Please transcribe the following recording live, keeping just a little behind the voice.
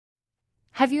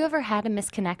Have you ever had a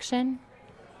misconnection?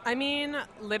 I mean,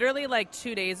 literally like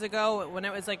 2 days ago when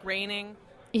it was like raining,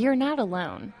 You're not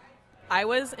alone. I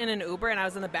was in an Uber and I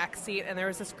was in the back seat and there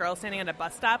was this girl standing at a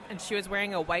bus stop and she was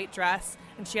wearing a white dress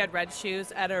and she had red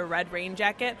shoes and a red rain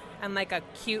jacket and like a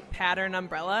cute pattern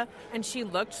umbrella and she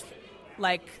looked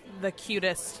like the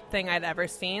cutest thing I'd ever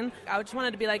seen. I just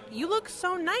wanted to be like, you look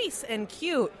so nice and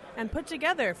cute and put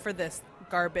together for this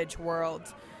garbage world.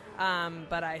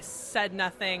 But I said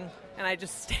nothing and I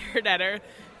just stared at her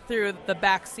through the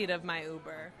back seat of my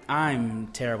Uber. I'm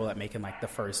terrible at making like the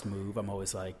first move. I'm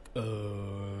always like,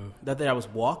 That day I was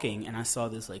walking and I saw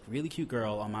this like really cute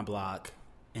girl on my block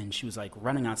and she was like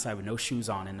running outside with no shoes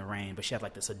on in the rain, but she had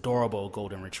like this adorable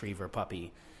golden retriever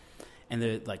puppy. And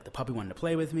the puppy wanted to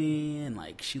play with me and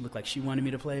like she looked like she wanted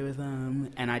me to play with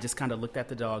him. And I just kind of looked at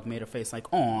the dog, made a face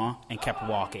like, aw, and kept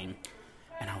walking.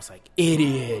 And I was like,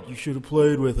 idiot, you should have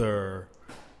played with her.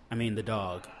 I mean, the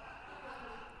dog.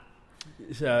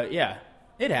 So, yeah,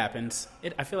 it happens.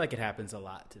 I feel like it happens a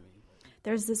lot to me.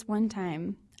 There's this one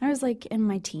time, I was like in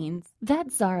my teens.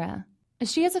 That's Zara.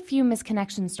 She has a few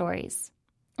misconnection stories.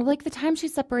 Like the time she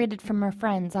separated from her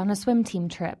friends on a swim team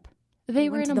trip. They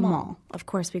were went in to a the mall. Of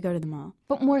course, we go to the mall.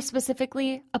 But more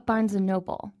specifically, a Barnes &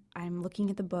 Noble. I'm looking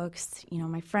at the books. You know,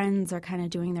 my friends are kind of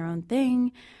doing their own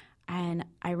thing. And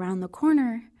I round the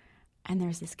corner, and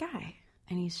there's this guy.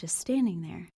 And he's just standing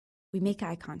there. We make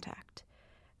eye contact.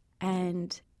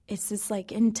 And it's this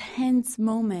like intense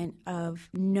moment of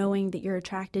knowing that you're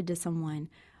attracted to someone,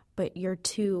 but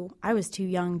I was too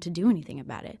young to do anything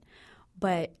about it.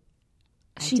 But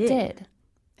She did.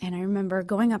 And I remember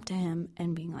going up to him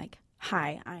and being like,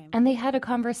 hi, And they had a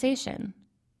conversation.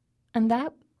 And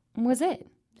that was it.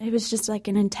 It was just like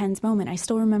an intense moment. I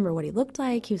still remember what he looked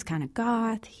like. He was kind of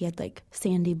goth. He had like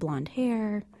sandy blonde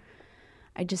hair.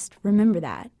 I just remember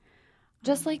that.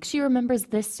 Just like she remembers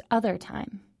this other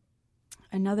time.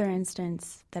 Another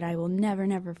instance that I will never,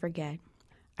 never forget.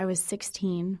 I was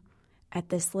 16 at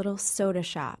this little soda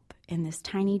shop in this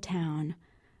tiny town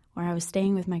where I was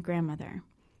staying with my grandmother.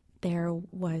 There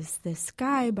was this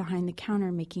guy behind the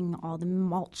counter making all the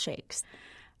malt shakes,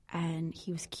 and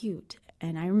he was cute.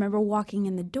 And I remember walking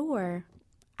in the door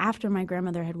after my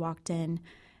grandmother had walked in.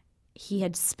 He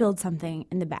had spilled something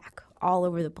in the back all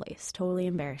over the place, totally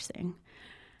embarrassing.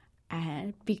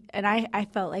 And I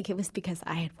felt like it was because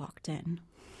I had walked in.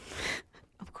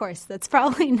 Of course, that's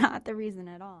probably not the reason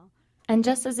at all. And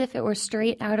just as if it were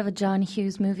straight out of a John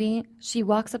Hughes movie, she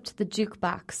walks up to the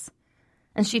jukebox.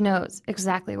 And she knows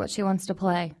exactly what she wants to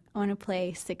play. I want to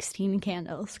play 16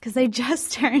 Candles because I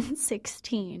just turned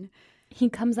 16. He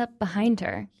comes up behind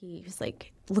her. He was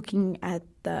like looking at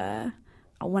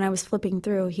when I was flipping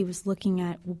through, he was looking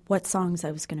at what songs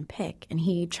I was going to pick. And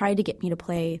he tried to get me to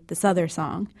play this other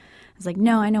song. I was like,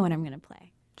 no, I know what I'm going to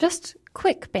play. Just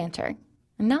quick banter.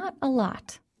 Not a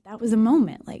lot. That was a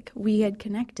moment. Like, we had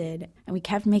connected and we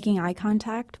kept making eye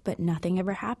contact, but nothing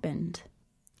ever happened.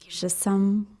 He's just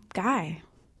some guy,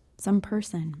 some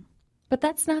person. But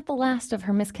that's not the last of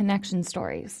her misconnection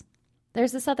stories.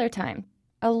 There's this other time,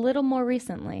 a little more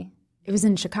recently. It was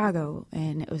in Chicago,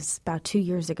 and it was about 2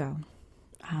 years ago.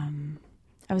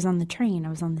 I was on the train. I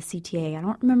was on the CTA. I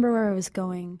don't remember where I was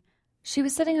going. She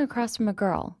was sitting across from a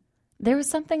girl. There was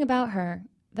something about her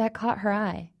that caught her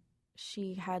eye.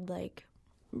 She had, like,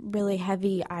 really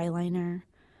heavy eyeliner,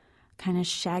 kind of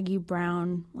shaggy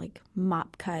brown, like,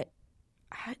 mop cut.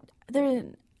 I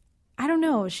don't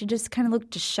know. She just kind of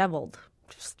looked disheveled,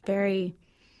 just very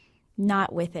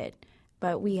not with it.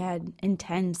 But we had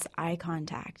intense eye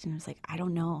contact, and I was like, I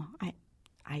don't know.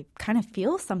 I kind of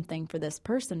feel something for this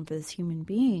person, for this human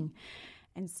being.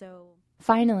 And so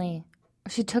finally,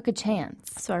 she took a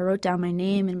chance. So I wrote down my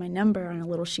name and my number on a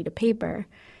little sheet of paper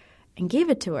and gave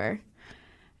it to her.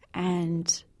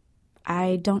 And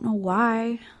I don't know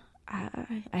why.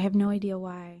 I have no idea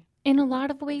why. In a lot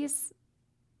of ways,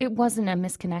 it wasn't a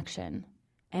misconnection.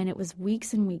 And it was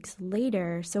weeks and weeks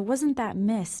later, so it wasn't that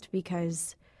missed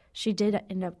because she did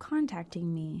end up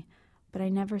contacting me, but I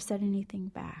never said anything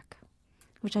back,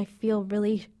 which I feel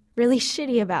really, really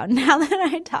shitty about now that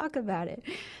I talk about it.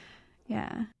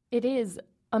 Yeah. It is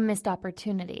a missed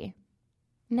opportunity.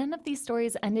 None of these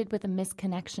stories ended with a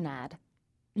misconnection ad.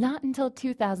 Not until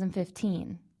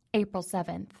 2015, April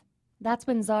 7th. That's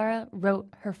when Zara wrote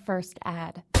her first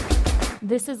ad.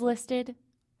 This is listed.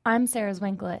 I'm Sarah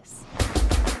Zwinklis.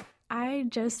 I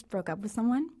just broke up with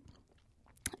someone,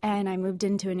 and I moved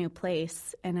into a new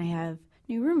place, and I have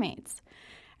new roommates.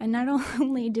 And not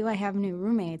only do I have new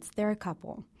roommates, they're a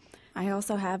couple. I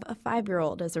also have a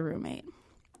 5-year-old as a roommate,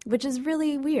 which is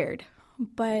really weird,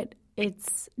 but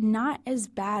it's not as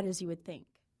bad as you would think.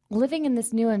 Living in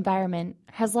this new environment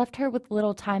has left her with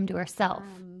little time to herself.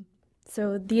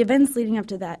 So the events leading up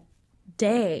to that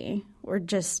day were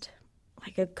just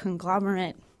like a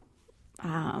conglomerate,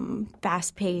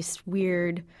 fast-paced,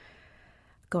 weird,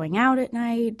 going out at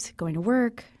night, going to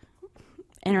work,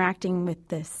 interacting with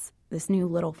this new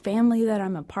little family that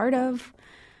I'm a part of.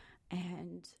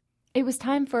 And it was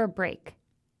time for a break.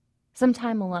 Some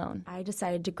time alone. I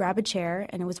decided to grab a chair,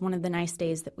 and it was one of the nice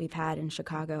days that we've had in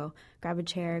Chicago. Grab a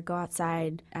chair, go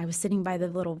outside. I was sitting by the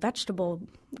little vegetable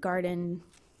garden,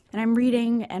 and I'm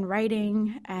reading and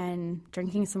writing and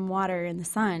drinking some water in the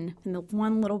sun, in the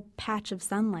one little patch of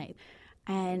sunlight.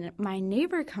 And my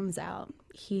neighbor comes out.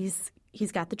 He's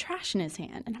got the trash in his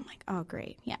hand, and I'm like, oh,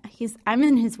 great. Yeah, I'm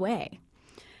in his way.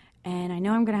 And I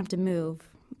know I'm going to have to move,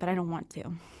 but I don't want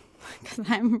to. Because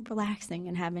I'm relaxing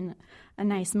and having a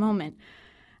nice moment.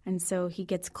 And so he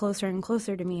gets closer and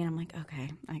closer to me, and I'm like, okay,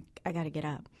 I got to get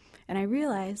up. And I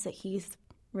realize that he's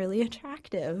really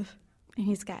attractive. And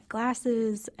he's got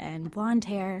glasses and blonde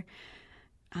hair.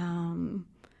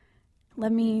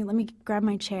 Let me grab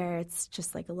my chair. It's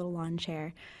just like a little lawn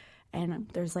chair. And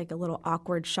there's like a little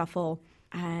awkward shuffle.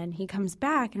 And he comes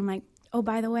back, and I'm like, oh,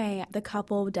 by the way, the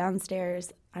couple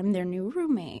downstairs, I'm their new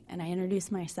roommate. And I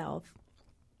introduce myself.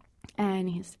 And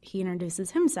he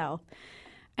introduces himself.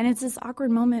 And it's this awkward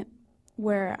moment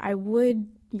where I would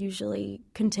usually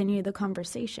continue the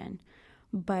conversation.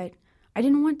 But I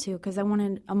didn't want to because I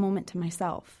wanted a moment to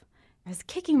myself. I was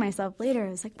kicking myself later. I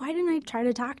was like, why didn't I try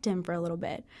to talk to him for a little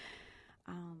bit?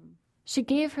 She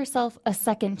gave herself a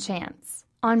second chance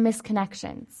on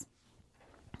misconnections.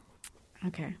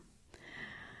 Okay.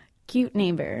 Cute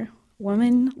neighbor.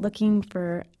 Woman looking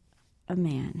for a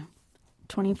man.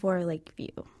 24 Lakeview.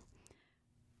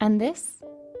 And this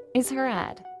is her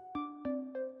ad.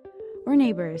 We're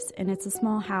neighbors, and it's a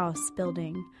small house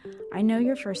building. I know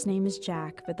your first name is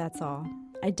Jack, but that's all.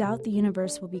 I doubt the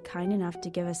universe will be kind enough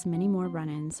to give us many more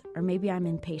run-ins, or maybe I'm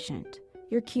impatient.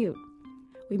 You're cute.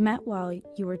 We met while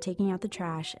you were taking out the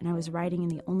trash, and I was writing in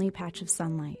the only patch of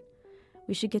sunlight.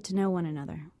 We should get to know one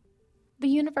another. The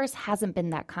universe hasn't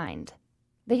been that kind.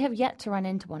 They have yet to run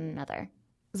into one another.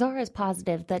 Zara is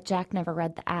positive that Jack never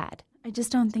read the ad. I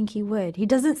just don't think he would. He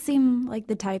doesn't seem like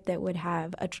the type that would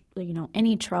have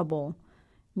any trouble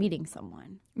meeting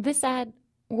someone. This ad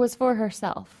was for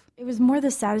herself. It was more the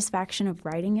satisfaction of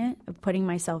writing it, of putting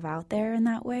myself out there in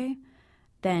that way,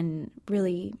 than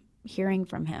really hearing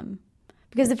from him.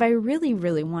 Because if I really,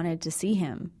 really wanted to see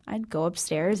him, I'd go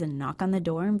upstairs and knock on the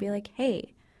door and be like,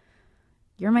 hey,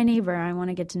 you're my neighbor. I want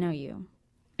to get to know you.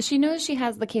 She knows she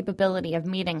has the capability of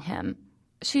meeting him.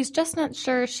 She's just not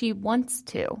sure she wants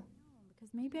to.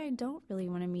 Maybe I don't really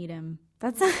want to meet him.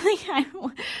 That's something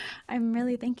I'm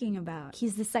really thinking about.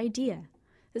 He's this idea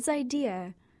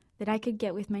that I could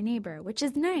get with my neighbor, which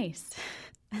is nice.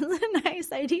 It's a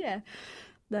nice idea.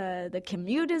 The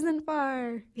commute isn't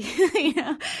far.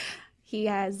 He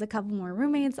has a couple more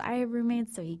roommates. I have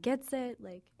roommates, so he gets it.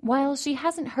 While she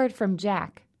hasn't heard from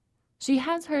Jack, she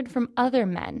has heard from other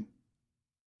men.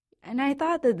 And I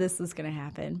thought that this was going to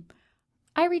happen.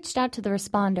 I reached out to the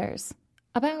responders,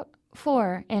 about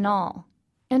 4 in all.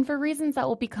 And for reasons that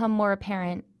will become more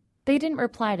apparent, they didn't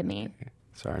reply to me. Okay.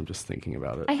 Sorry, I'm just thinking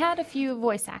about it. I had a few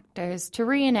voice actors to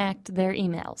reenact their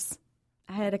emails.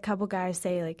 I had a couple guys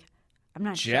say, I'm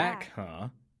not Jack, huh?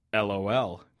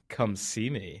 LOL. Come see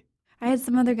me. I had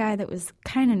some other guy that was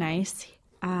kind of nice,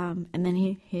 and then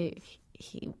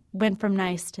he went from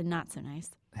nice to not so nice.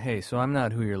 Hey, so I'm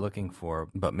not who you're looking for,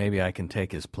 but maybe I can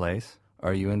take his place?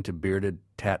 Are you into bearded,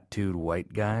 tattooed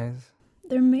white guys?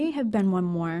 There may have been one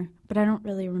more, but I don't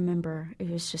really remember. It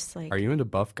was just Are you into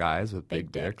buff guys with big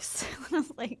dicks? I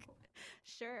was like,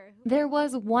 sure. There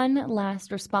was one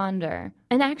last responder,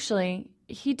 and actually,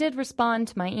 he did respond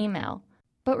to my email,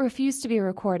 but refused to be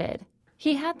recorded.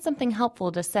 He had something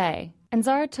helpful to say, and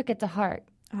Zara took it to heart.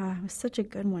 It was such a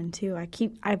good one, too.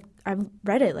 I've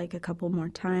read it a couple more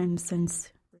times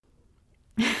since.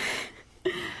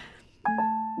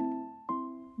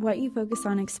 What you focus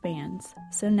on expands.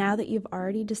 So now that you've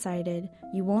already decided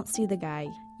you won't see the guy,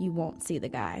 you won't see the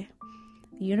guy.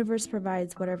 The universe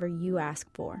provides whatever you ask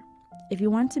for. If you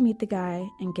want to meet the guy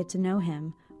and get to know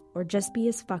him, or just be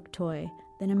his fuck toy,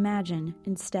 then imagine,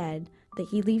 instead, that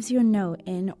he leaves you a note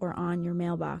in or on your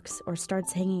mailbox or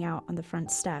starts hanging out on the front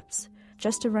steps,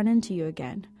 just to run into you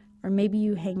again. Or maybe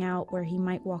you hang out where he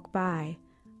might walk by,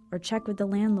 or check with the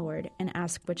landlord and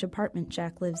ask which apartment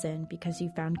Jack lives in because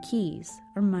you found keys,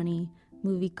 or money,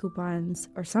 movie coupons,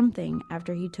 or something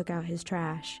after he took out his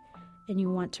trash, and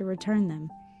you want to return them.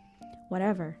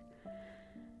 Whatever.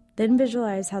 Then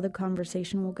visualize how the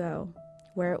conversation will go.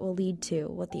 where it will lead to,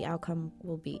 what the outcome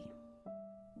will be.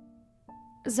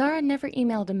 Zara never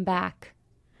emailed him back.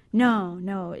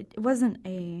 No, it wasn't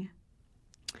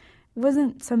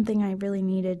something I really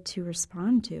needed to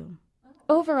respond to.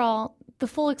 Overall, the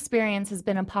full experience has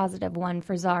been a positive one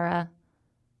for Zara.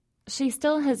 She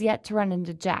still has yet to run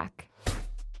into Jack.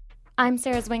 I'm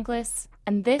Sarah Zwinklis,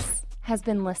 and this has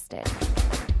been Listed,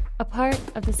 a part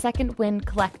of the Second Wind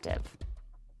Collective.